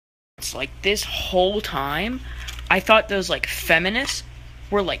It's like this whole time, I thought those like feminists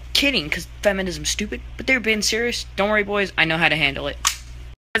were like kidding because feminism's stupid, but they're being serious. Don't worry, boys, I know how to handle it.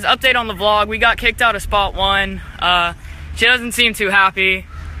 Guys, update on the vlog. We got kicked out of spot 1. She doesn't seem too happy.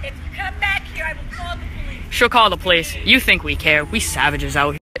 If you come back here, I will call the police. She'll call the police. You think we care? We savages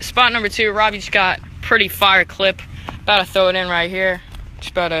out here. Spot number 2, Robbie just got pretty fire clip. About to throw it in right here.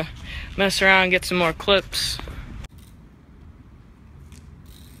 Just about to mess around and get some more clips.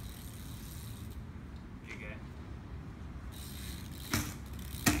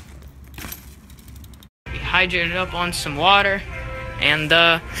 We hydrated up on some water. And,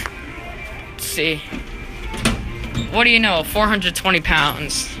 let's see. What do you know? 420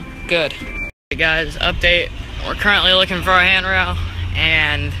 pounds. Good. Hey guys, update. We're currently looking for a handrail,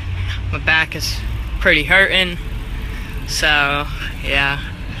 and my back is pretty hurting. So, yeah.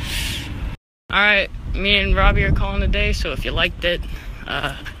 Alright, me and Robbie are calling it a day, so if you liked it,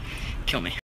 kill me.